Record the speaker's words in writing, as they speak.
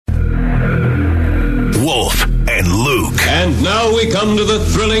Now we come to the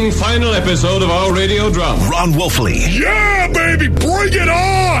thrilling final episode of our radio drama. Ron Wolfley. Yeah, baby, bring it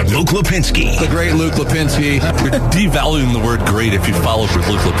on! Luke Lipinski. The great Luke Lipinski. You're devaluing the word great if you follow for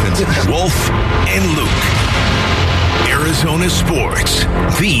Luke Lipinski. Wolf and Luke. Arizona Sports,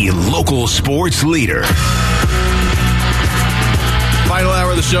 the local sports leader. Final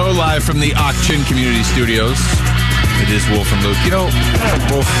hour of the show, live from the Auction Community Studios. It is Wolf and Luke. You know,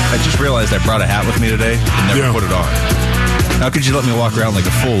 Wolf, I just realized I brought a hat with me today and never put it on. How could you let me walk around like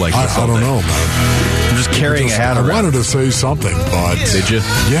a fool like this? I don't know, man. I'm just carrying a hat around. I wanted to say something, but... Did you?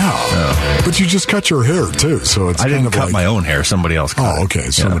 Yeah. Oh. But you just cut your hair, too, so it's I didn't kind of cut my own hair. Somebody else cut it. Oh,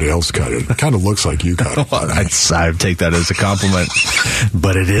 okay. Somebody else cut it. It kind of looks like you cut it. Well, I take that as a compliment,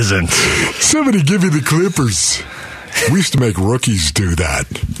 but it isn't. Somebody give you the clippers. We used to make rookies do that.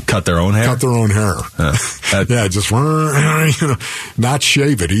 Cut their own hair? Cut their own hair. Yeah, just not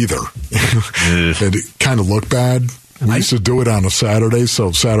shave it either. It kind of looked bad. We used to do it on a Saturday,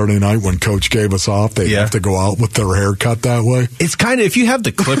 so Saturday night when Coach gave us off, they'd have to go out with their hair cut that way. It's kind of, if you have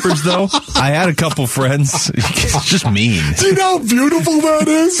the clippers, though, I had a couple friends. It's just mean. Do you know how beautiful that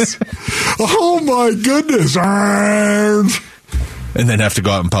is? Oh, my goodness. And then have to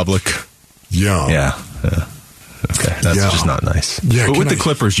go out in public. Yeah. Yeah. Okay, that's just not nice. Yeah, but with the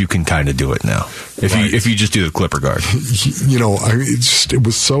clippers, you can kind of do it now. If you just do the clipper guard. You know, it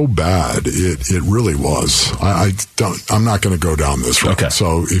was so bad. It really was. I'm not going to go down this road. Okay.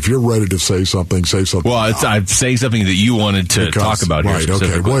 So if you're ready to say something, say something. Well, I'm saying something that you wanted to talk about here. Right.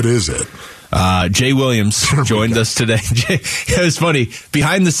 Okay. What is it? Jay Williams joined us today. It was funny.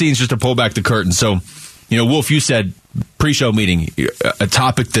 Behind the scenes, just to pull back the curtain. So, you know, Wolf, you said pre-show meeting, a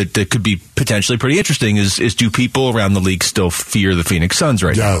topic that could be potentially pretty interesting is do people around the league still fear the Phoenix Suns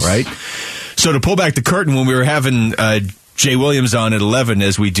right now, right? So to pull back the curtain, when we were having Jay Williams on at 11,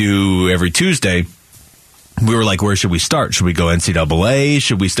 as we do every Tuesday, we were like, where should we start? Should we go NCAA?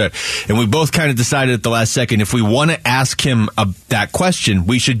 Should we start? And we both kind of decided at the last second, if we want to ask him that question,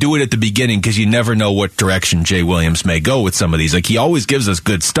 we should do it at the beginning because you never know what direction Jay Williams may go with some of these. Like, he always gives us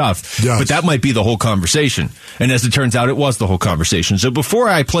good stuff, but that might be the whole conversation. And as it turns out, it was the whole conversation. So before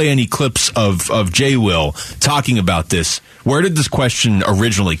I play any clips of Jay Will talking about this, where did this question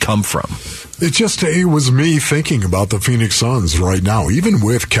originally come from? It was me thinking about the Phoenix Suns right now, even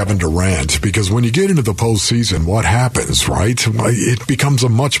with Kevin Durant, because when you get into the postseason, what happens, right? It becomes a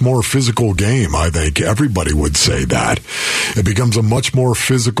much more physical game, I think. Everybody would say that. It becomes a much more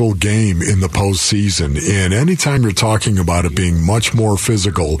physical game in the postseason. And anytime you're talking about it being much more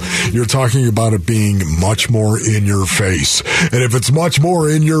physical, you're talking about it being much more in your face. And if it's much more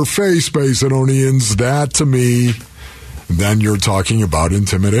in your face, Macedonians, that to me, then you're talking about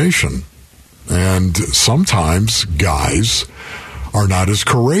intimidation. And sometimes guys are not as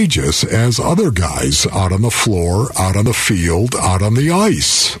courageous as other guys out on the floor, out on the field, out on the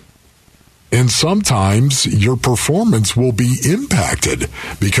ice. And sometimes your performance will be impacted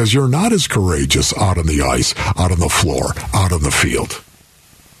because you're not as courageous out on the ice, out on the floor, out on the field.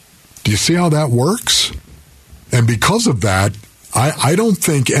 Do you see how that works? And because of that, I don't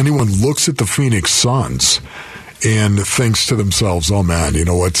think anyone looks at the Phoenix Suns and thinks to themselves, oh man, you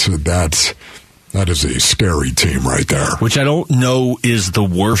know what, that is a scary team right there. Which I don't know is the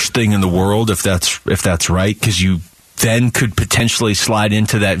worst thing in the world if that's right, because you then could potentially slide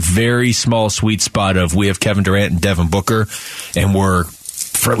into that very small sweet spot of we have Kevin Durant and Devin Booker, and we're,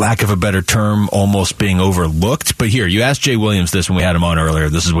 for lack of a better term, almost being overlooked. But here, you asked Jay Williams this when we had him on earlier.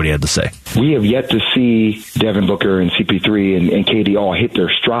 This is what he had to say. We have yet to see Devin Booker and CP3 and KD all hit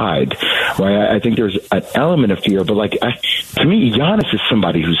their stride. Right? I think there's an element of fear, but to me, Giannis is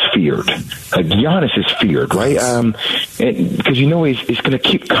somebody who's feared. Like, Giannis is feared, right? Because he's going to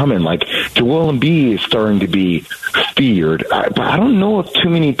keep coming. Like, Joel Embiid is starting to be feared. But I don't know if too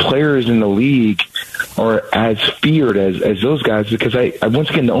many players in the league are as feared as those guys, because I once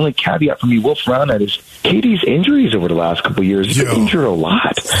again, the only caveat for me, Wolf, around that is KD's injuries over the last couple of years. He's been injured a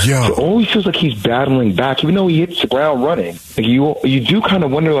lot. Yeah. So it always feels like he's battling back, even though he hits the ground running. Like, you do kind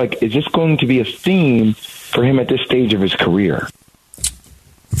of wonder, like, is this going to be a theme for him at this stage of his career?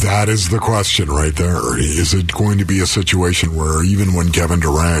 That is the question right there. Is it going to be a situation where even when Kevin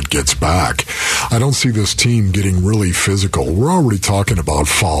Durant gets back, I don't see this team getting really physical. We're already talking about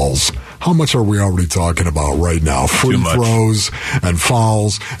fouls. How much are we already talking about right now? Free throws and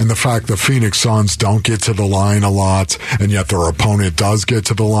fouls, and the fact the Phoenix Suns don't get to the line a lot, and yet their opponent does get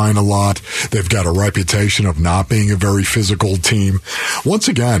to the line a lot. They've got a reputation of not being a very physical team. Once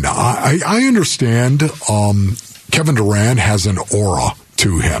again, I understand Kevin Durant has an aura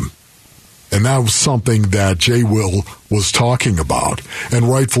to him. And that was something that Jay Will was talking about, and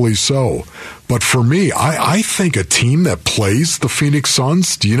rightfully so. But for me, I think a team that plays the Phoenix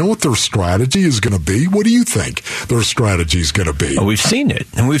Suns, do you know what their strategy is going to be? What do you think their strategy is going to be? Oh, we've seen it.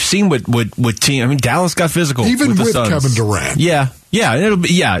 And we've seen what team. I mean, Dallas got physical. Even with Suns. Kevin Durant. Yeah. It'll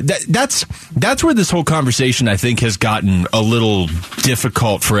be, that's where this whole conversation, I think, has gotten a little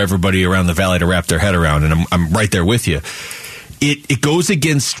difficult for everybody around the Valley to wrap their head around. And I'm right there with you. It goes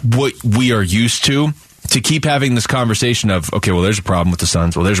against what we are used to keep having this conversation of, okay, well, there's a problem with the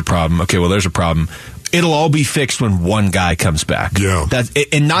Suns. Well, there's a problem. Okay, well, there's a problem. It'll all be fixed when one guy comes back. Yeah.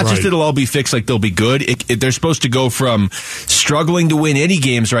 And not just it'll all be fixed like they'll be good. They're supposed to go from struggling to win any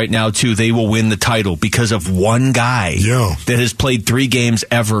games right now to they will win the title because of one guy that has played 3 games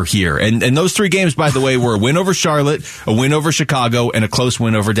ever here. And those 3 games, by the way, were a win over Charlotte, a win over Chicago, and a close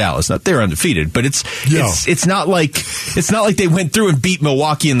win over Dallas. Now, they're undefeated, but it's not like they went through and beat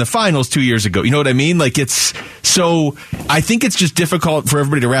Milwaukee in the finals 2 years ago. You know what I mean? So I think it's just difficult for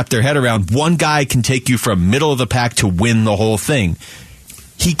everybody to wrap their head around. One guy can take you from middle of the pack to win the whole thing.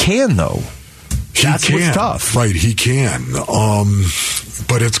 He can, though. That's what's tough. Right, he can.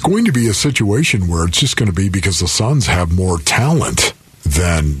 But it's going to be a situation where it's just going to be because the Suns have more talent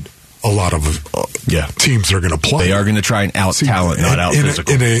than a lot of teams are going to play. They are going to try and out-talent, not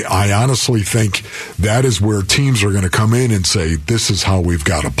out-physical. I honestly think that is where teams are going to come in and say, this is how we've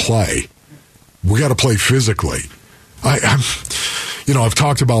got to play. We got to play physically. I've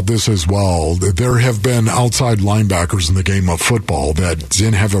talked about this as well. There have been outside linebackers in the game of football that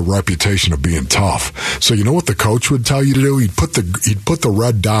didn't have a reputation of being tough. So you know what the coach would tell you to do? He'd put the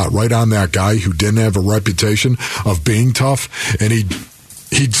red dot right on that guy who didn't have a reputation of being tough, and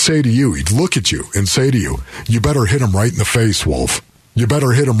he'd say to you, he'd look at you and say to you, you better hit him right in the face, Wolf. You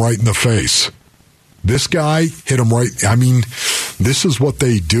better hit him right in the face. This guy hit him right. I mean, this is what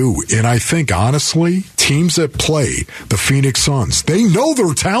they do. And I think, honestly, teams that play the Phoenix Suns, they know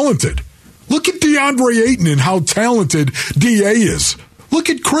they're talented. Look at DeAndre Ayton and how talented D.A. is.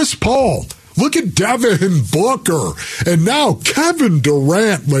 Look at Chris Paul. Look at Devin Booker. And now Kevin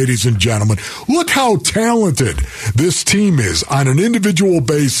Durant, ladies and gentlemen. Look how talented this team is on an individual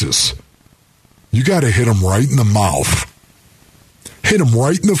basis. You got to hit them right in the mouth. Hit him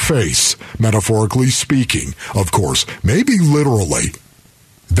right in the face, metaphorically speaking, of course, maybe literally.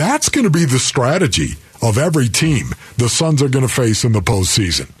 That's going to be the strategy of every team the Suns are going to face in the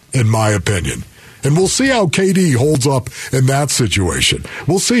postseason, in my opinion. And we'll see how KD holds up in that situation.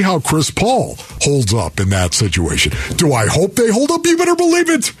 We'll see how Chris Paul holds up in that situation. Do I hope they hold up? You better believe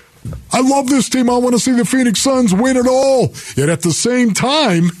it. I love this team. I want to see the Phoenix Suns win it all. Yet at the same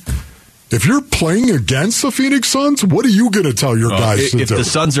time, if you're playing against the Phoenix Suns, what are you going to tell your guys to do? If the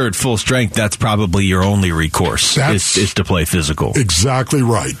Suns are at full strength, that's probably your only recourse is to play physical. Exactly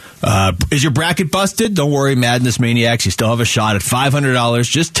right. Is your bracket busted? Don't worry, Madness Maniacs. You still have a shot at $500.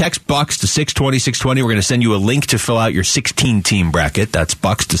 Just text Bucks to 620-620. We're going to send you a link to fill out your 16-team bracket. That's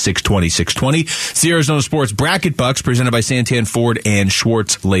Bucks to 620-620. It's the Arizona Sports Bracket Bucks, presented by Santan Ford and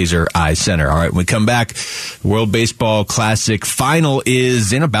Schwartz Laser Eye Center. All right, when we come back, World Baseball Classic final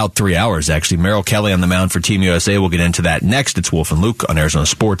is in about 3 hours, actually. Merrill Kelly on the mound for Team USA. We'll get into that next. It's Wolf and Luke on Arizona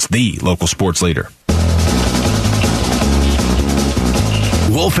Sports, the local sports leader.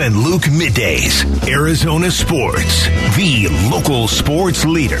 Wolf and Luke Middays, Arizona Sports, the local sports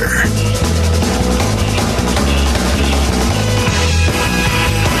leader.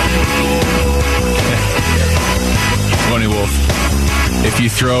 Funny, Wolf. If you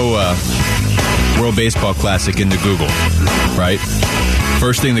throw World Baseball Classic into Google, right?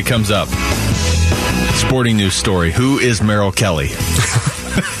 First thing that comes up, sporting news story. Who is Merrill Kelly?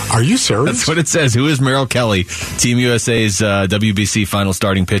 Are you serious? That's what it says. Who is Merrill Kelly? Team USA's WBC final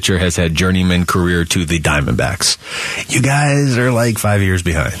starting pitcher has had journeyman career to the Diamondbacks. You guys are like 5 years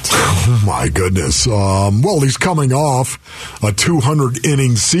behind. Oh, my goodness. Well, he's coming off a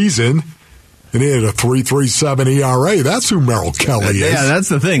 200-inning season, and he had a 3.37 ERA. That's who Merrill Kelly is. Yeah, that's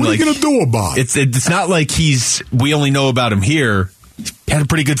the thing. What are you going to do about it? It's not like we only know about him here. He had a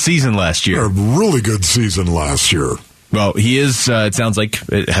pretty good season last year. A really good season last year. Well, he is, it sounds like,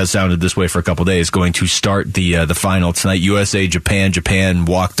 it has sounded this way for a couple of days, going to start the final tonight. USA, Japan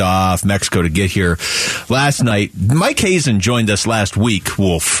walked off, Mexico to get here last night. Mike Hazen joined us last week,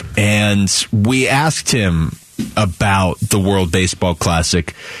 Wolf, and we asked him about the World Baseball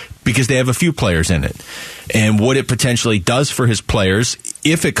Classic because they have a few players in it and what it potentially does for his players.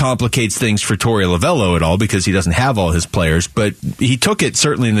 if it complicates things for Torey Lovello at all, because he doesn't have all his players, but he took it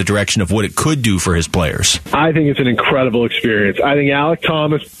certainly in the direction of what it could do for his players. I think it's an incredible experience. I think Alec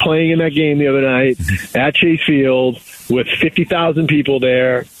Thomas playing in that game the other night at Chase Field with 50,000 people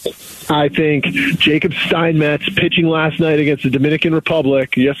there. I think Jacob Steinmetz pitching last night against the Dominican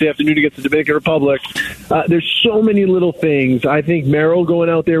Republic, yesterday afternoon against the Dominican Republic. There's so many little things. I think Merrill going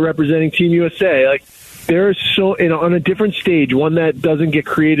out there representing Team USA, like, there's so on a different stage, one that doesn't get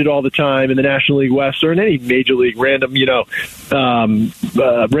created all the time in the National League West or in any major league random,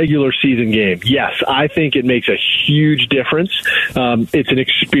 regular season game. Yes, I think it makes a huge difference. It's an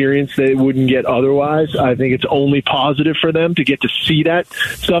experience that it wouldn't get otherwise. I think it's only positive for them to get to see that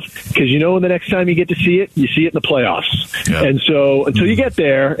stuff because the next time you get to see it, you see it in the playoffs. Yeah. And so until you get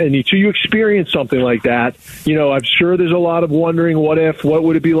there and until you experience something like that, I'm sure there's a lot of wondering what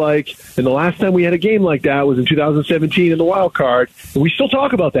would it be like. And the last time we had a game like that was in 2017 in the wild card, and we still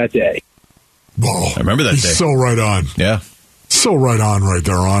talk about that day. Oh, I remember that day. So right on. Yeah. So right on right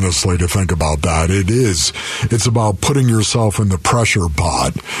there, honestly, to think about that. It's about putting yourself in the pressure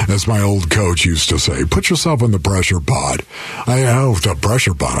pod, as my old coach used to say. Put yourself in the pressure pod. I know the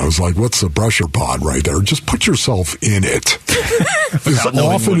pressure pod. I was like, what's the pressure pod right there? Just put yourself in it as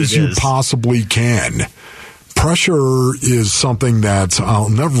often as you possibly can. Pressure is something that I'll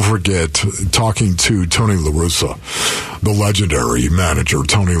never forget talking to Tony La Russa, the legendary manager,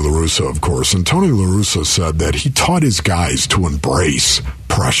 Tony La Russa, of course. And Tony La Russa said that he taught his guys to embrace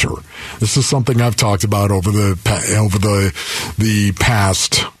pressure. This is something I've talked about over the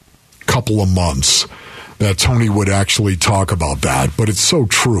past couple of months, that Tony would actually talk about that. But it's so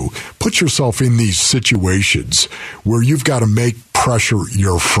true. Put yourself in these situations where you've got to make pressure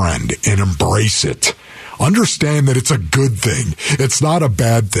your friend and embrace it. Understand that it's a good thing. It's not a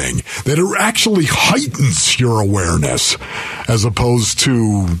bad thing. That it actually heightens your awareness as opposed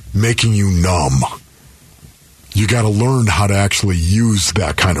to making you numb. You got to learn how to actually use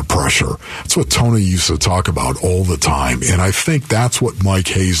that kind of pressure. That's what Tony used to talk about all the time. And I think that's what Mike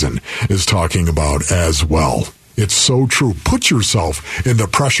Hazen is talking about as well. It's so true. Put yourself in the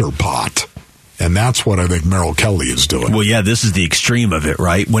pressure pot. And that's what I think Merrill Kelly is doing. Well, yeah, this is the extreme of it,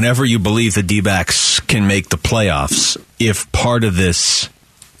 right? Whenever you believe the D-backs can make the playoffs, if part of this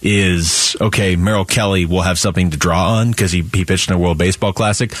is, okay, Merrill Kelly will have something to draw on because he pitched in the World Baseball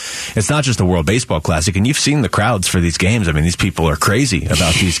Classic. It's not just the World Baseball Classic, and you've seen the crowds for these games. I mean, these people are crazy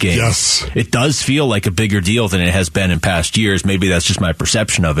about these games. Yes. It does feel like a bigger deal than it has been in past years. Maybe that's just my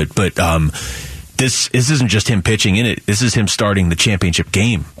perception of it, but This isn't just him pitching in it. This is him starting the championship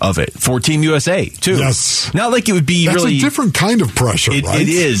game of it for Team USA, too. Yes. Not like it would be That's really... a different kind of pressure, right? It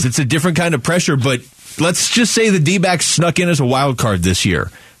is. It's a different kind of pressure, but let's just say the D-backs snuck in as a wild card this year.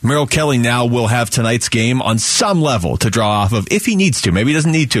 Merrill Kelly now will have tonight's game on some level to draw off of if he needs to. Maybe he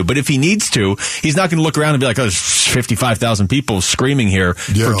doesn't need to, but if he needs to, he's not going to look around and be like, oh, there's 55,000 people screaming here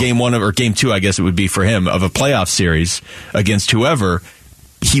for game one or game two, I guess it would be for him, of a playoff series against whoever.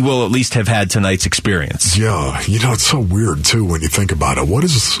 He will at least have had tonight's experience. Yeah, it's so weird too when you think about it. What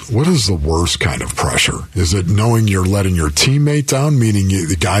is the worst kind of pressure? Is it knowing you're letting your teammate down, meaning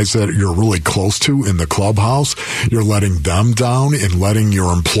the guys that you're really close to in the clubhouse, you're letting them down and letting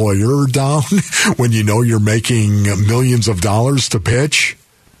your employer down when you know you're making millions of dollars to pitch?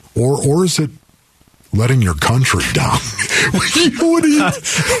 Or is it letting your country down?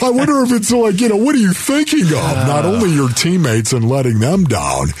 I wonder if it's like, what are you thinking of? Not only your teammates and letting them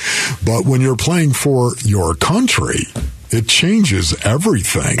down, but when you're playing for your country, it changes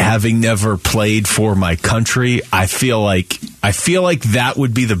everything. Having never played for my country, I feel like that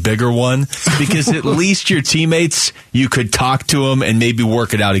would be the bigger one, because at least your teammates, you could talk to them and maybe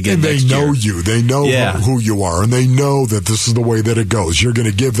work it out again. And they know you. They know who you are, and they know that this is the way that it goes. You're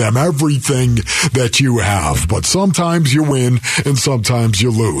going to give them everything that you have, but sometimes you win and sometimes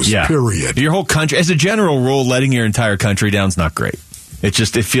you lose. Yeah. Period. Your whole country, as a general rule, letting your entire country down is not great. It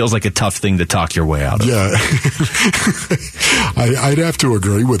feels like a tough thing to talk your way out of. Yeah. I'd have to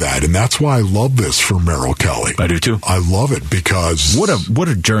agree with that. And that's why I love this for Merrill Kelly. I do too. I love it because... What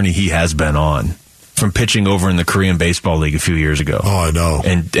a journey he has been on from pitching over in the Korean Baseball League a few years ago. Oh, I know.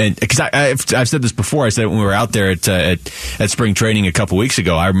 And because I've said this before. I said it when we were out there at spring training a couple weeks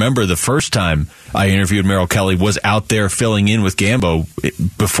ago. I remember the first time I interviewed Merrill Kelly was out there filling in with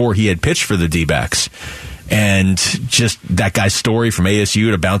Gambo before he had pitched for the D-backs. And just that guy's story from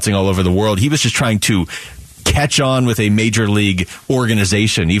ASU to bouncing all over the world, he was just trying to catch on with a major league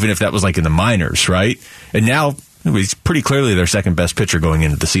organization, even if that was like in the minors, right? And now he's pretty clearly their second best pitcher going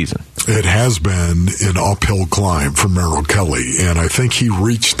into the season. It has been an uphill climb for Merrill Kelly, and I think he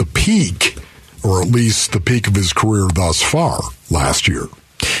reached the peak or at least the peak of his career thus far last year.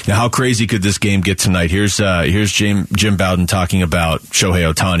 Now, how crazy could this game get tonight? Here's Jim Bowden talking about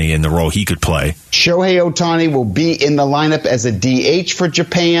Shohei Ohtani and the role he could play. Shohei Ohtani will be in the lineup as a DH for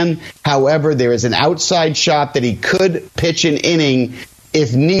Japan. However, there is an outside shot that he could pitch an inning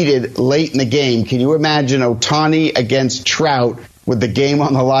if needed late in the game. Can you imagine Ohtani against Trout with the game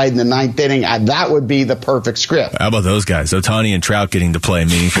on the line in the ninth inning? That would be the perfect script. How about those guys? Ohtani and Trout getting to play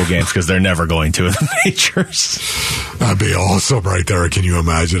meaningful games because they're never going to in the majors. That'd be awesome right there. Can you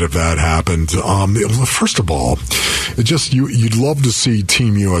imagine if that happened? First of all, you'd love to see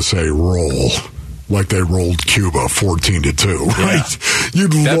Team USA roll like they rolled Cuba 14-2, right? Yeah.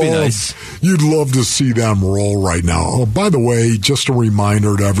 That'd be nice. You'd love to see them roll right now. Oh, by the way, just a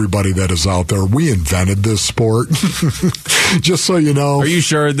reminder to everybody that is out there, we invented this sport. Just so you know. Are you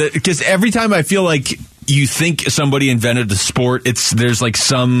sure that? Because every time I feel like you think somebody invented the sport, it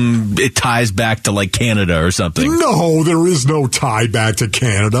ties back to like Canada or something. No, there is no tie back to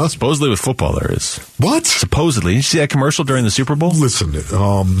Canada. Supposedly with football there is. What? Supposedly. Did you see that commercial during the Super Bowl? Listen,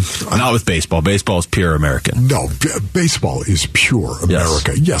 not with baseball. Baseball is pure American. No, baseball is pure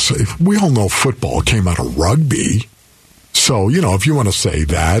America. Yes, we all know football came out of rugby. So, if you want to say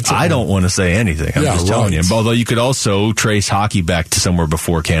that. I don't want to say anything. I'm just telling you. Although you could also trace hockey back to somewhere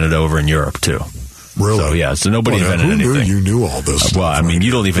before Canada over in Europe, too. Really? So nobody invented who anything. Knew you knew all this stuff. Well, I mean,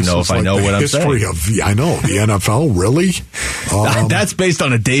 you don't even know if I know what I'm saying. I know. The NFL, really? That's based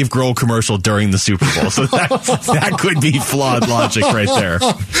on a Dave Grohl commercial during the Super Bowl. So that could be flawed logic right there.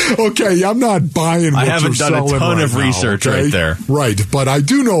 Okay, I'm not buying what I haven't you're done a ton right of research now, okay? right there. Right, but I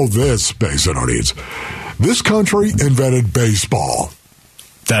do know this, Basin Audience. This country invented baseball.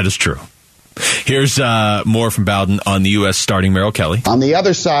 That is true. Here's more from Bowden on the U.S. starting Merrill Kelly. On the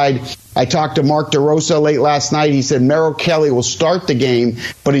other side, I talked to Mark DeRosa late last night. He said Merrill Kelly will start the game,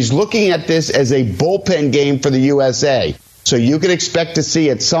 but he's looking at this as a bullpen game for the USA. So you can expect to see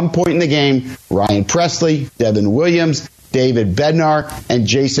at some point in the game Ryan Presley, Devin Williams, David Bednar, and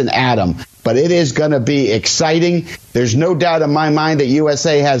Jason Adam. But it is going to be exciting. There's no doubt in my mind that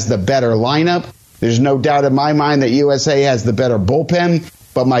USA has the better lineup. There's no doubt in my mind that USA has the better bullpen.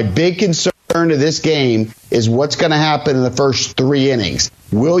 But my big concern to this game is what's going to happen in the first 3 innings.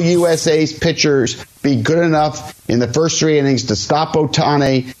 Will USA's pitchers be good enough in the first 3 innings to stop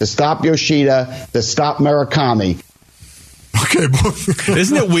Ohtani, to stop Yoshida, to stop Murakami? Okay,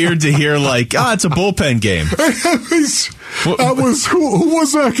 isn't it weird to hear it's a bullpen game? That was who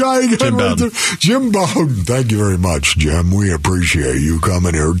was that guy again? Jim Bowden. Jim Bowden. Thank you very much, Jim. We appreciate you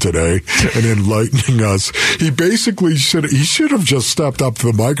coming here today and enlightening us. He basically should have just stepped up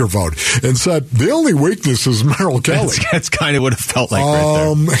to the microphone and said the only weakness is Merrill Kelly. That's kind of what it felt like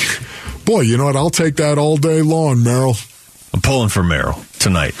right there. Boy, you know what? I'll take that all day long, Merrill. I'm pulling for Merrill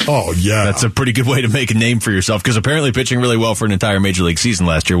tonight. Oh, yeah. That's a pretty good way to make a name for yourself because apparently pitching really well for an entire Major League season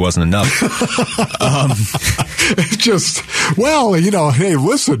last year wasn't enough. Hey,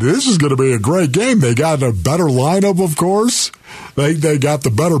 listen, this is going to be a great game. They got a better lineup, of course. They got the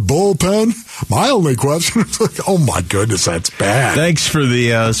better bullpen. My only question is, oh, my goodness, that's bad. Thanks for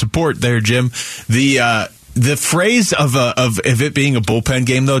the support there, Jim. The phrase of it being a bullpen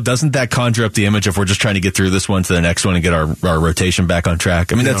game, though, doesn't that conjure up the image of we're just trying to get through this one to the next one and get our rotation back on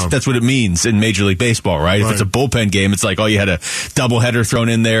track? I mean, that's what it means in Major League Baseball, right? If it's a bullpen game, it's like, you had a doubleheader thrown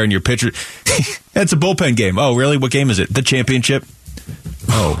in there and your pitcher... That's a bullpen game. Oh, really? What game is it? The championship?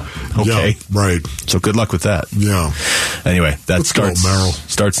 Oh, okay. Yeah, right. So good luck with that. Yeah. Anyway, that starts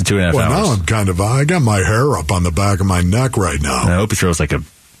in 2.5 hours. Now I got my hair up on the back of my neck right now. I hope he throws like a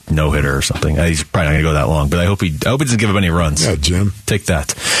no-hitter or something. He's probably not going to go that long, but I hope he doesn't give up any runs. Yeah, Jim. Take that.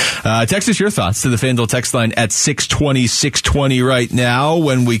 Text us your thoughts to the FanDuel text line at 620 right now.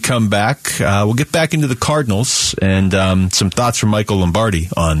 When we come back, we'll get back into the Cardinals and some thoughts from Michael Lombardi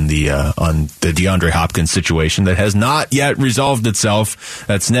on the DeAndre Hopkins situation that has not yet resolved itself.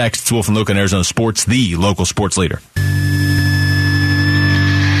 That's next. It's Wolf and Luke on Arizona Sports, the local sports leader.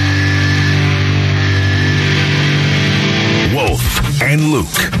 Wolf and Luke,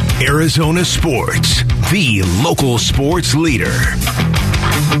 Arizona Sports, the local sports leader.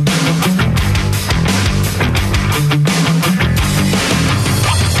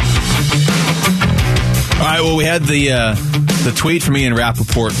 All right, well, we had the tweet from Ian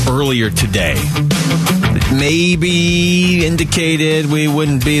Rappaport earlier today. It maybe indicated we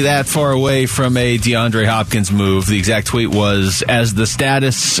wouldn't be that far away from a DeAndre Hopkins move. The exact tweet was, as the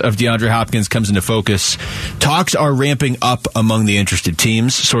status of DeAndre Hopkins comes into focus, talks are ramping up among the interested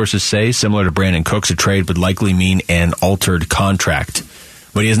teams. Sources say, similar to Brandon Cooks, a trade would likely mean an altered contract.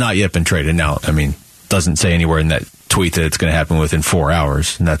 But he has not yet been traded. Now, I mean, doesn't say anywhere in that tweet that it's going to happen within 4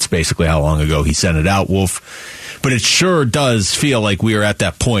 hours, and that's basically how long ago he sent it out, Wolf. But it sure does feel like we are at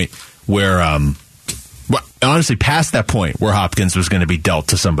that point where, honestly, past that point where Hopkins was going to be dealt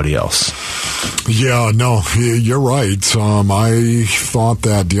to somebody else. Yeah, no, you're right. I thought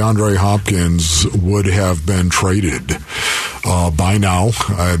that DeAndre Hopkins would have been traded by now.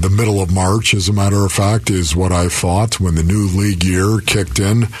 The middle of March, as a matter of fact, is what I thought when the new league year kicked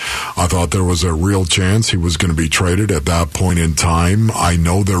in. I thought there was a real chance he was going to be traded at that point in time. I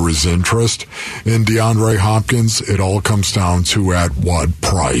know there is interest in DeAndre Hopkins. It all comes down to at what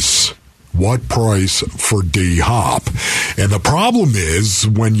price. What price for D-Hop? And the problem is,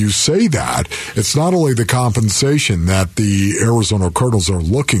 when you say that, it's not only the compensation that the Arizona Cardinals are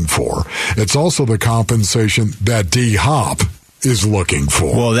looking for, it's also the compensation that D-Hop is looking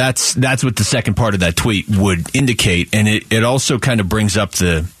for. Well, that's what the second part of that tweet would indicate, and it also kind of brings up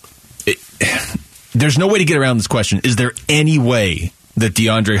there's no way to get around this question. Is there any way that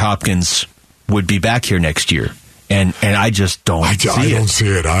DeAndre Hopkins would be back here next year? And I just don't see it. I don't see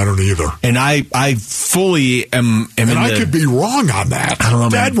it. I don't either. And I fully am and I could be wrong on that. I don't know,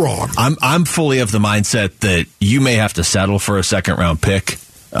 dead man. Wrong. I'm fully of the mindset that you may have to settle for a second-round pick,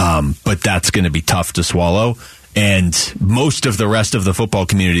 but that's going to be tough to swallow. And most of the rest of the football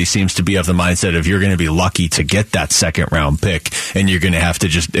community seems to be of the mindset of you're going to be lucky to get that second-round pick, and you're going to have to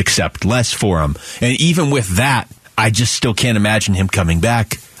just accept less for him. And even with that, I just still can't imagine him coming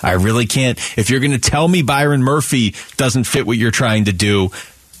back. I really can't. If you're going to tell me Byron Murphy doesn't fit what you're trying to do,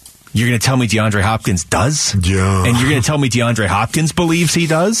 you're going to tell me DeAndre Hopkins does? Yeah. And you're going to tell me DeAndre Hopkins believes he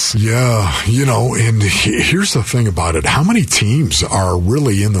does? Yeah. And here's the thing about it. How many teams are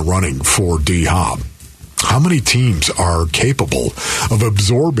really in the running for D-Hop? How many teams are capable of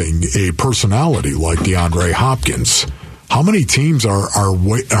absorbing a personality like DeAndre Hopkins? How many teams are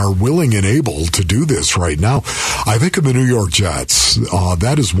willing and able to do this right now? I think of the New York Jets.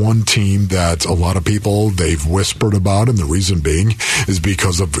 That is one team that a lot of people, they've whispered about, and the reason being is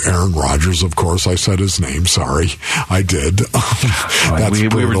because of Aaron Rodgers, of course. I said his name. Sorry. I did. That's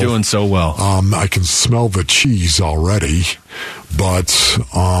we were doing so well. I can smell the cheese already. But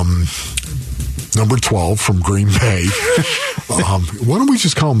number 12 from Green Bay. Why don't we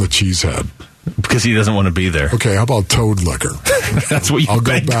just call him the Cheesehead? Because he doesn't want to be there. Okay, how about Toad Liquor? That's what you've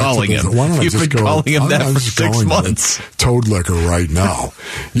been calling him. You've been calling him that for 6 months. Toad Liquor right now.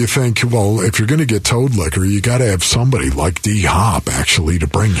 You think, well, if you're going to get Toad Liquor, you got to have somebody like D-Hop actually to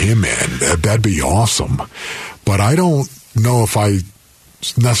bring him in. That'd be awesome. But I don't know if I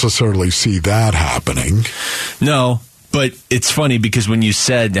necessarily see that happening. No. But it's funny because when you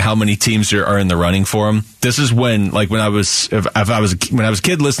said how many teams are in the running for him, this is when, like, when I was a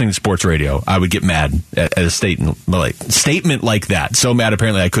kid listening to sports radio, I would get mad at a statement like that. So mad,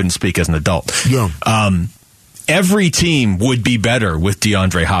 apparently, I couldn't speak as an adult. Yeah. Every team would be better with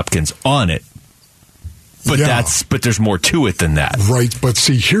DeAndre Hopkins on it. But but there's more to it than that. Right. But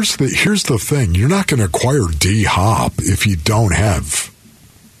see, here's the thing. You're not going to acquire D-Hop if you don't have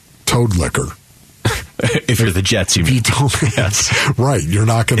Toad Liquor. If you're the Jets, you mean? You don't, yes. Right. You're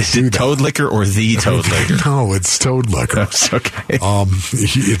not going to do that. Is it Toad Liquor or the Toad Liquor? No, it's Toad Liquor. That's okay.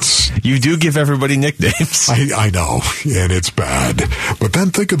 You do give everybody nicknames. I know, and it's bad. But then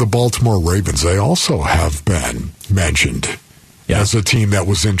think of the Baltimore Ravens. They also have been mentioned as a team that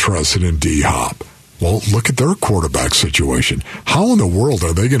was interested in D-Hop. Well, look at their quarterback situation. How in the world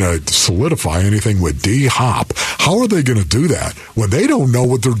are they going to solidify anything with D-Hop? How are they going to do that when they don't know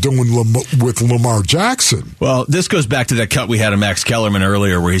what they're doing with Lamar Jackson? Well, this goes back to that cut we had of Max Kellerman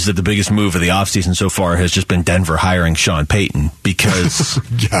earlier where he said the biggest move of the offseason so far has just been Denver hiring Sean Payton because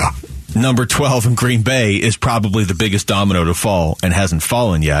number 12 in Green Bay is probably the biggest domino to fall and hasn't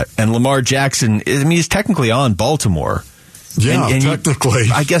fallen yet. And Lamar Jackson, he's technically on Baltimore. Yeah, and technically.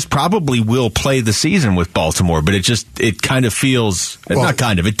 I guess probably will play the season with Baltimore, but it kind of feels,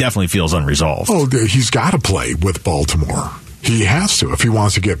 it definitely feels unresolved. Oh, he's got to play with Baltimore. He has to if he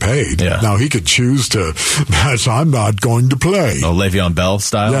wants to get paid. Yeah. Now, he could choose to, I'm not going to play. Oh, Le'Veon Bell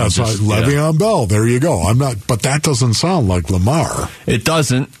style? Yes, Le'Veon Bell. There you go. But that doesn't sound like Lamar. It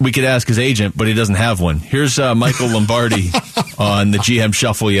doesn't. We could ask his agent, but he doesn't have one. Here's Michael Lombardi on the GM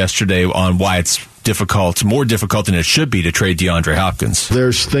Shuffle yesterday on why it's more difficult than it should be to trade DeAndre Hopkins.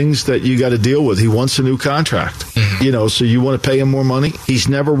 There's things that you got to deal with. He wants a new contract, so you want to pay him more money. He's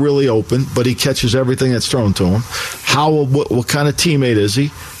never really open, but he catches everything that's thrown to him. What kind of teammate is he?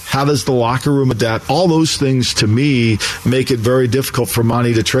 How does the locker room adapt? All those things, to me, make it very difficult for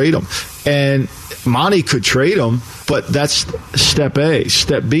Monty to trade him. And Monty could trade him, but that's step A.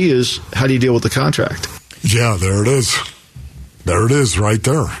 Step B is, how do you deal with the contract? Yeah, there it is. There it is right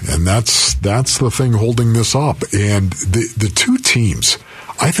there. And that's the thing holding this up. And the two teams,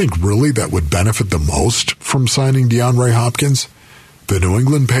 I think really that would benefit the most from signing DeAndre Hopkins, the New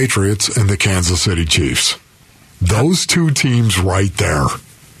England Patriots and the Kansas City Chiefs. Those two teams right there.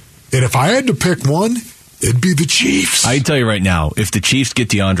 And if I had to pick one, it'd be the Chiefs. I can tell you right now, if the Chiefs get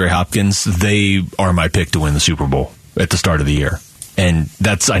DeAndre Hopkins, they are my pick to win the Super Bowl at the start of the year. And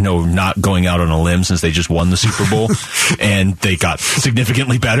that's, I know, not going out on a limb since they just won the Super Bowl and they got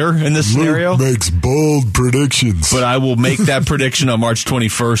significantly better in this scenario. Luke makes bold predictions. But I will make that prediction on March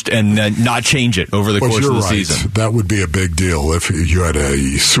 21st and not change it over the course of the season. That would be a big deal if you had a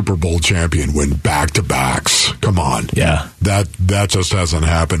Super Bowl champion win back-to-backs. Come on. Yeah. That just hasn't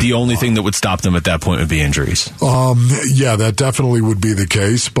happened. The only thing that would stop them at that point would be injuries. Yeah, that definitely would be the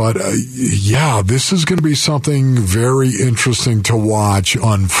case. But, this is going to be something very interesting to watch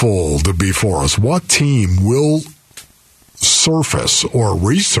unfold before us. What team will surface or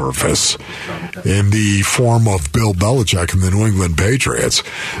resurface in the form of Bill Belichick and the New England Patriots?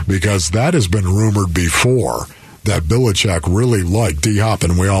 Because that has been rumored before that Belichick really liked D-Hop,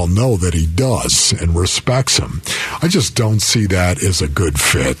 and we all know that he does and respects him. I just don't see that as a good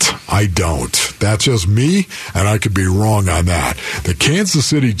fit. I don't. That's just me, and I could be wrong on that. The Kansas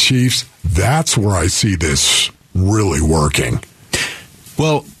City Chiefs, that's where I see this really working.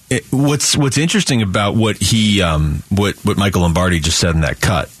 Well, what's interesting about what Michael Lombardi just said in that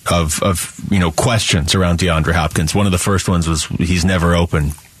cut of questions around DeAndre Hopkins. One of the first ones was he's never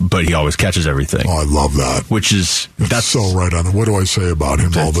open, but he always catches everything. Oh, I love that. That's so right on. What do I say about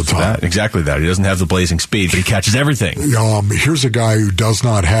him all the time? Exactly that. He doesn't have the blazing speed, but he catches everything. Here's a guy who does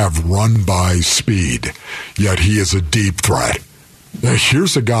not have run-by speed, yet he is a deep threat.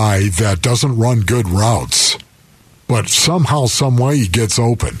 Here's a guy that doesn't run good routes, but somehow, some way, he gets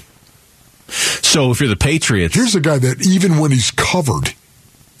open. So if you're the Patriots... Here's a guy that even when he's covered,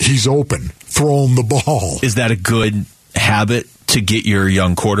 he's open, throwing the ball. Is that a good habit to get your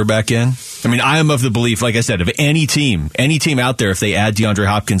young quarterback in? I mean, I am of the belief, like I said, of any team out there, if they add DeAndre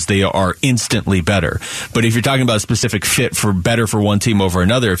Hopkins, they are instantly better. But if you're talking about a specific fit for better for one team over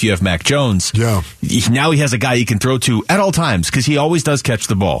another, if you have Mac Jones, now he has a guy he can throw to at all times because he always does catch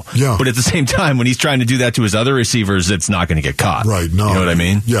the ball. Yeah. But at the same time, when he's trying to do that to his other receivers, it's not going to get caught. Right. No. You know what I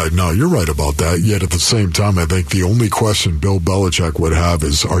mean? Yeah, no, you're right about that. Yet at the same time, I think the only question Bill Belichick would have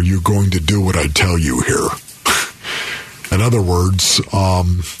is, are you going to do what I tell you here? In other words,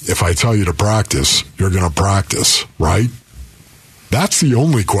 if I tell you to practice, you're going to practice, right? That's the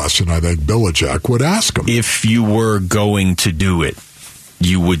only question I think Belichick would ask him. If you were going to do it,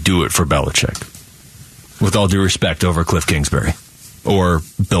 you would do it for Belichick. With all due respect, over Cliff Kingsbury or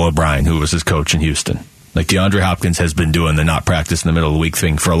Bill O'Brien, who was his coach in Houston. Like DeAndre Hopkins has been doing the not practice in the middle of the week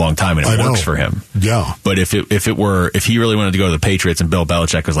thing for a long time, and it works for him. Yeah. But if he really wanted to go to the Patriots and Bill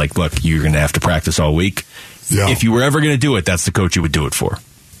Belichick was like, look, you're going to have to practice all week. Yeah. If you were ever going to do it, that's the coach you would do it for.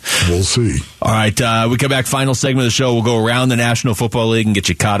 We'll see. All right, we come back, final segment of the show. We'll go around the National Football League and get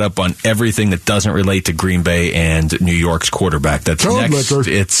you caught up on everything that doesn't relate to Green Bay and New York's quarterback. That's next.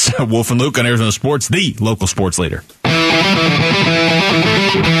 It's Wolf and Luke on Arizona Sports, the local sports leader.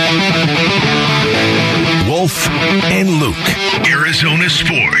 Wolf and Luke, Arizona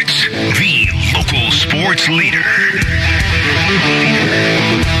Sports, the local sports leader.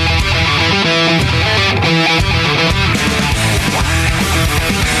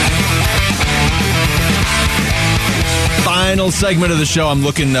 Final segment of the show. I'm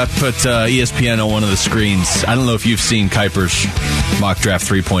looking up at ESPN on one of the screens. I don't know if you've seen Kuiper's mock draft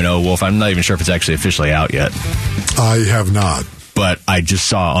 3.0, Wolf. I'm not even sure if it's actually officially out yet. I have not. But I just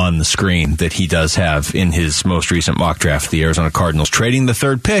saw on the screen that he does have in his most recent mock draft the Arizona Cardinals trading the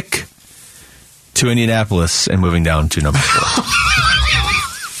third pick to Indianapolis and moving down to number 4.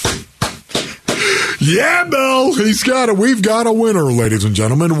 Yeah, Mel, we've got a winner, ladies and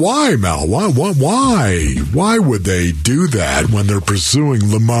gentlemen. Why, Mel? Why would they do that when they're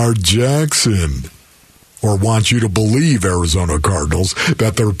pursuing Lamar Jackson? Or want you to believe, Arizona Cardinals,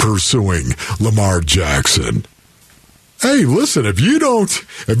 that they're pursuing Lamar Jackson? Hey, listen, if you don't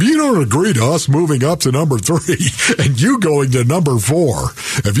agree to us moving up to number 3 and you going to number 4,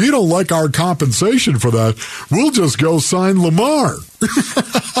 if you don't like our compensation for that, we'll just go sign Lamar.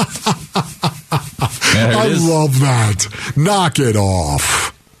 I love that. Knock it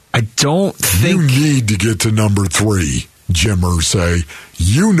off. I don't think... You need to get to number 3, Jim Irsay.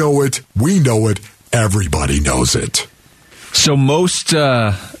 You know it. We know it. Everybody knows it. So most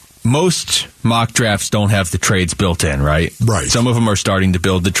most mock drafts don't have the trades built in, right? Right. Some of them are starting to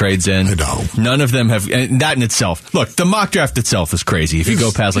build the trades in. I know. None of them have, and that in itself. Look, the mock draft itself is crazy. If you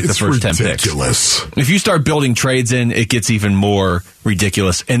go past like the first 10 picks. If you start building trades in, it gets even more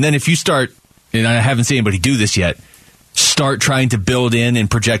ridiculous. And then if you start, and I haven't seen anybody do this yet, start trying to build in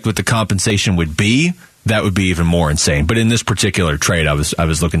and project what the compensation would be, that would be even more insane. But in this particular trade, I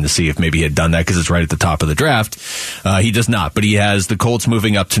was looking to see if maybe he had done that because it's right at the top of the draft. He does not, but he has the Colts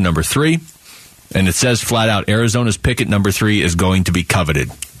moving up to number 3, and it says flat out, Arizona's pick at number 3 is going to be coveted.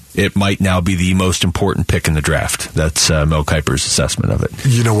 It might now be the most important pick in the draft. That's Mel Kiper's assessment of it.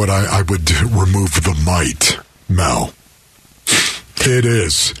 You know what? I would remove the might, Mel. It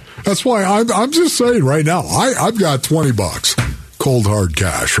is. That's why I'm just saying right now, I've got $20. Cold hard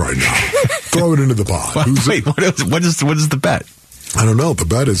cash right now. Throw it into the pot. Wait, what is the bet? I don't know. The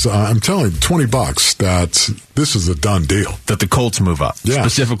bet is, I'm telling you, $20 that this is a done deal. That the Colts move up. Yeah.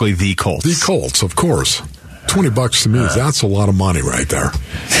 Specifically the Colts. The Colts, of course. $20 to me, that's a lot of money right there.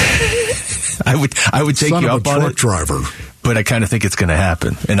 I would take you up on it. Truck driver. But I kind of think it's going to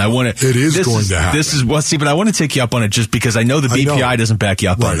happen, and I want to. It is going to happen. This is but I want to take you up on it just because I know the BPI doesn't back you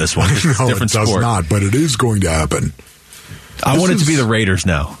up on this one. It's a different sport. It does not, but it is going to happen. I want it to be the Raiders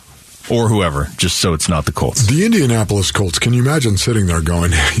now, or whoever, just so it's not the Colts. The Indianapolis Colts. Can you imagine sitting there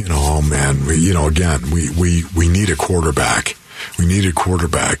going, oh man, we need a quarterback. We need a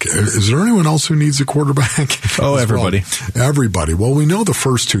quarterback. Is there anyone else who needs a quarterback? Oh, everybody. Well, everybody. Well, we know the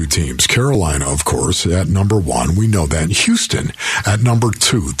first 2 teams. Carolina, of course, at number 1. We know that. Houston at number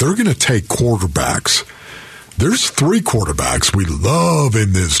 2. They're going to take quarterbacks. There's 3 quarterbacks we love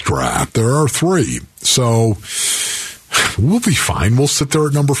in this draft. There are 3. So we'll be fine. We'll sit there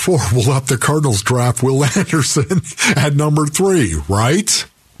at number 4. We'll let the Cardinals draft Will Anderson at number 3, right?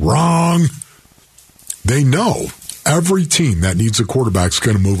 Wrong. They know. Every team that needs a quarterback is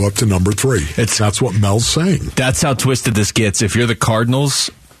going to move up to number 3. That's what Mel's saying. That's how twisted this gets. If you're the Cardinals,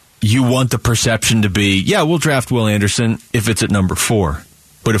 you want the perception to be, yeah, we'll draft Will Anderson if it's at number 4.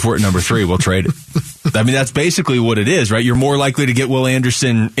 But if we're at number 3, we'll trade it. I mean, that's basically what it is, right? You're more likely to get Will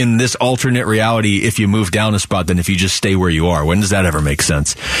Anderson in this alternate reality if you move down a spot than if you just stay where you are. When does that ever make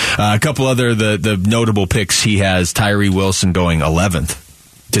sense? A couple other, the notable picks, he has Tyree Wilson going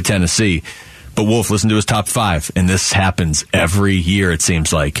 11th to Tennessee. But Wolf, listen to his top 5, and this happens every year, it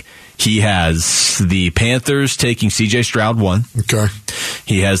seems like. He has the Panthers taking C.J. Stroud 1. Okay.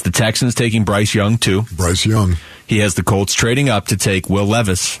 He has the Texans taking Bryce Young 2. Bryce Young. He has the Colts trading up to take Will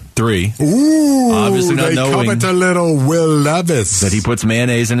Levis 3. Ooh, obviously not knowing covet a little Will Levis. That he puts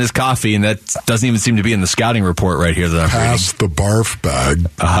mayonnaise in his coffee, and that doesn't even seem to be in the scouting report right here that I'm Pass reading. the barf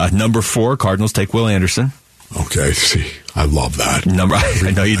bag. Number 4, Cardinals take Will Anderson. Okay, see, I love that.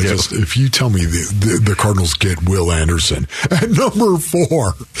 I know you do. If you tell me the Cardinals get Will Anderson at number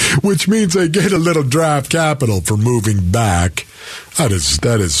 4, which means they get a little draft capital for moving back, that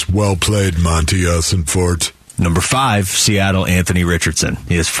is well played, Monty Ussenfort. Number 5, Seattle, Anthony Richardson.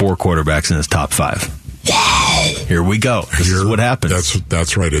 He has 4 quarterbacks in his top 5. Wow. Here we go. This is what happens.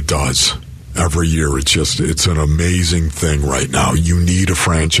 That's right, it does. Every year, it's an amazing thing right now. You need a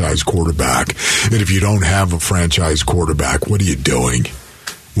franchise quarterback. And if you don't have a franchise quarterback, what are you doing?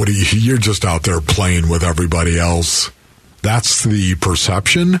 You're just out there playing with everybody else. That's the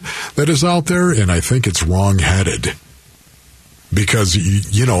perception that is out there, and I think it's wrong-headed. Because,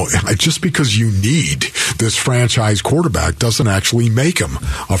 just because you need this franchise quarterback doesn't actually make him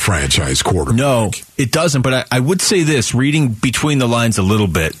a franchise quarterback. No, it doesn't. But I would say this, reading between the lines a little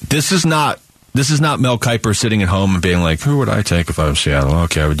bit, this is not Mel Kiper sitting at home and being like, who would I take if I was Seattle?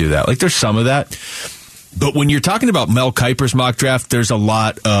 Okay, I would do that. Like, there's some of that. But when you're talking about Mel Kiper's mock draft, there's a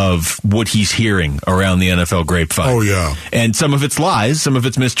lot of what he's hearing around the NFL grapevine. Oh, yeah. And some of it's lies, some of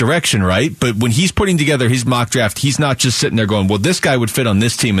it's misdirection, right? But when he's putting together his mock draft, he's not just sitting there going, well, this guy would fit on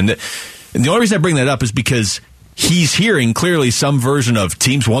this team. And the only reason I bring that up is because he's hearing clearly some version of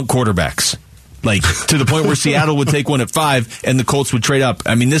teams want quarterbacks. Like, to the point where Seattle would take one at 5 and the Colts would trade up.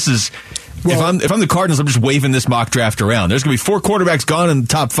 I mean, this is... Well, if I'm the Cardinals, I'm just waving this mock draft around. There's going to be 4 quarterbacks gone in the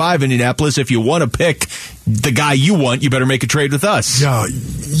top 5 in Indianapolis. If you want to pick the guy you want, you better make a trade with us. Yeah.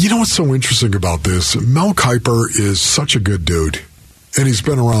 You know what's so interesting about this? Mel Kiper is such a good dude, and he's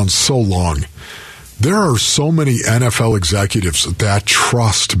been around so long. There are so many NFL executives that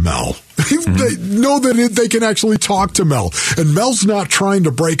trust Mel. Mm-hmm. They know that they can actually talk to Mel. And Mel's not trying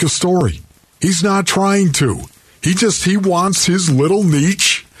to break a story. He's not trying to. He wants his little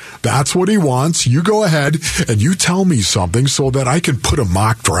niche. That's what he wants. You go ahead and you tell me something so that I can put a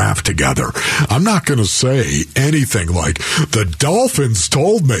mock draft together. I'm not going to say anything like, the Dolphins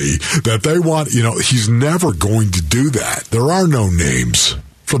told me that they want, he's never going to do that. There are no names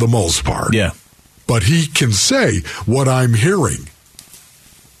for the most part. Yeah. But he can say what I'm hearing.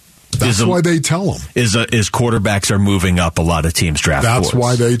 That's why they tell him. Is quarterbacks are moving up a lot of teams' draft boards. That's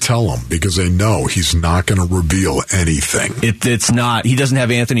why they tell him, because they know he's not going to reveal anything. It's not. He doesn't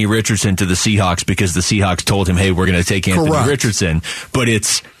have Anthony Richardson to the Seahawks because the Seahawks told him, hey, we're going to take Anthony Richardson. But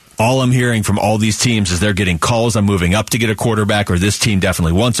it's all I'm hearing from all these teams is they're getting calls on moving up to get a quarterback, or this team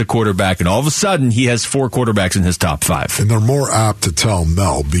definitely wants a quarterback. And all of a sudden, he has 4 quarterbacks in his top 5. And they're more apt to tell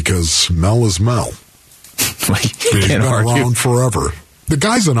Mel because Mel is Mel. He's been around forever. The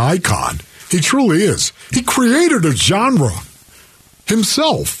guy's an icon. He truly is. He created a genre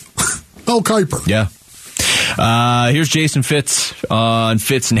himself. Mel Kiper. Yeah. Here's Jason Fitz on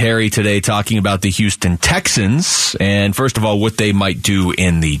Fitz and Harry today talking about the Houston Texans and, first of all, what they might do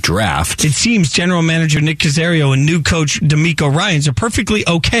in the draft. It seems general manager Nick Caserio and new coach D'Amico Ryans are perfectly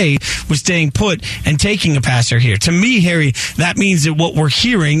okay with staying put and taking a passer here. To me, Harry, that means that what we're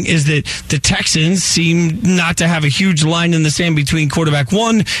hearing is that the Texans seem not to have a huge line in the sand between quarterback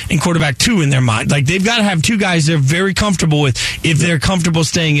 1 and quarterback 2 in their mind. Like, they've got to have 2 guys they're very comfortable with if they're comfortable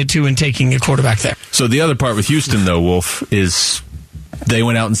staying at 2 and taking a quarterback there. So the other part with Houston, though, Wolf, is they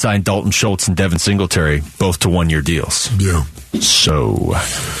went out and signed Dalton Schultz and Devin Singletary, both to 1-year deals. Yeah. So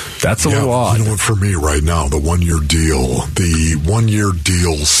that's a little odd. You know what, for me right now, the 1-year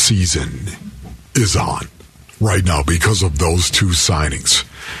deal season is on right now because of those 2 signings.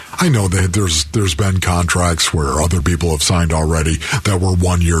 I know that there's been contracts where other people have signed already that were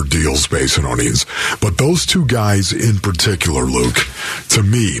 1-year deals based on these. But those 2 guys in particular, Luke, to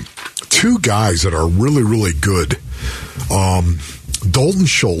me, 2 guys that are really, really good. Dalton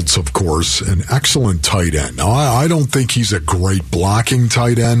Schultz, of course, an excellent tight end. Now, I don't think he's a great blocking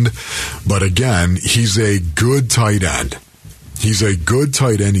tight end, but again, he's a good tight end. He's a good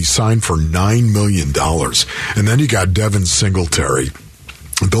tight end. He signed for $9 million. And then you got Devin Singletary.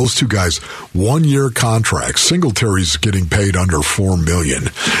 Those 2 guys, 1-year contracts. Singletary's getting paid under $4 million,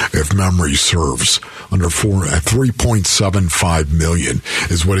 if memory serves. Under $3.75 million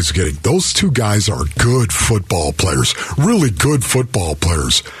is what he's getting. Those 2 guys are good football players, really good football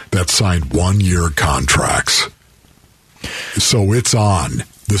players that signed 1-year contracts. So it's on.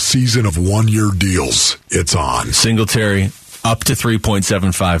 The season of 1-year deals, it's on. Singletary up to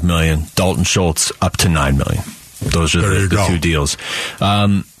 $3.75 million. Dalton Schultz up to $9 million. Those are the 2 deals.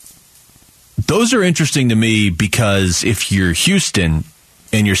 Those are interesting to me because if you're Houston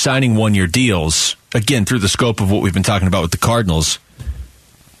and you're signing 1-year deals, again, through the scope of what we've been talking about with the Cardinals,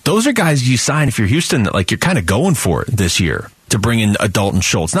 those are guys you sign if you're Houston that, like, you're kind of going for it this year to bring in a Dalton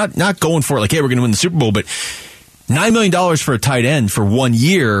Schultz. Not going for it like, hey, we're going to win the Super Bowl, but $9 million for a tight end for 1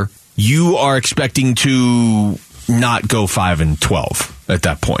 year, you are expecting to not go 5-12 at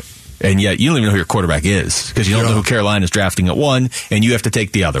that point. And yet you don't even know who your quarterback is because you don't know who Carolina's drafting at 1, and you have to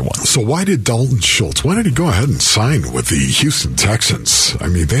take the other one. So why did Dalton Schultz, why did he go ahead and sign with the Houston Texans? I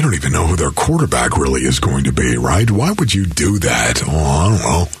mean, they don't even know who their quarterback really is going to be, right? Why would you do that? Oh, I don't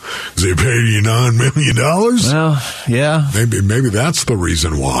know. Because they paid you $9 million? Well, yeah. Maybe that's the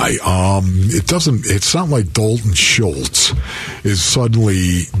reason why. It's not like Dalton Schultz is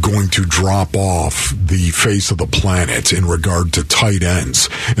suddenly going to drop off the face of the planet in regard to tight ends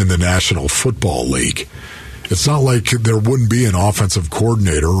in the National Football League. It's not like there wouldn't be an offensive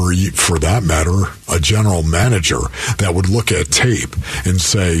coordinator or, for that matter, a general manager that would look at tape and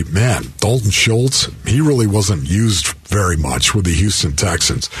say, man, Dalton Schultz, he really wasn't used very much with the Houston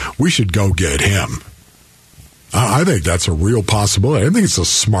Texans. We should go get him. I think that's a real possibility. I think it's a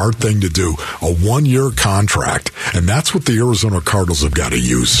smart thing to do, a 1-year contract, and that's what the Arizona Cardinals have got to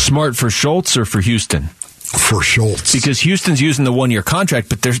use. Smart for Schultz or for Houston? For Schultz. Because Houston's using the 1-year contract,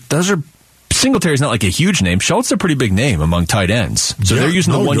 but those are Singletary's not like a huge name. Schultz is a pretty big name among tight ends. So they're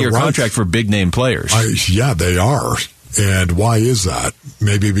using the 1-year contract for big name players. Yeah, they are. And why is that?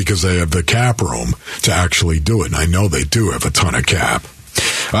 Maybe because they have the cap room to actually do it. And I know they do have a ton of cap.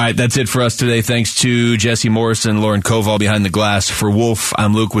 All right, that's it for us today. Thanks to Jesse Morrison, Lauren Koval behind the glass. For Wolf,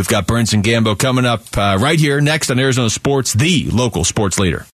 I'm Luke. We've got Burns and Gambo coming up right here next on Arizona Sports, the local sports leader.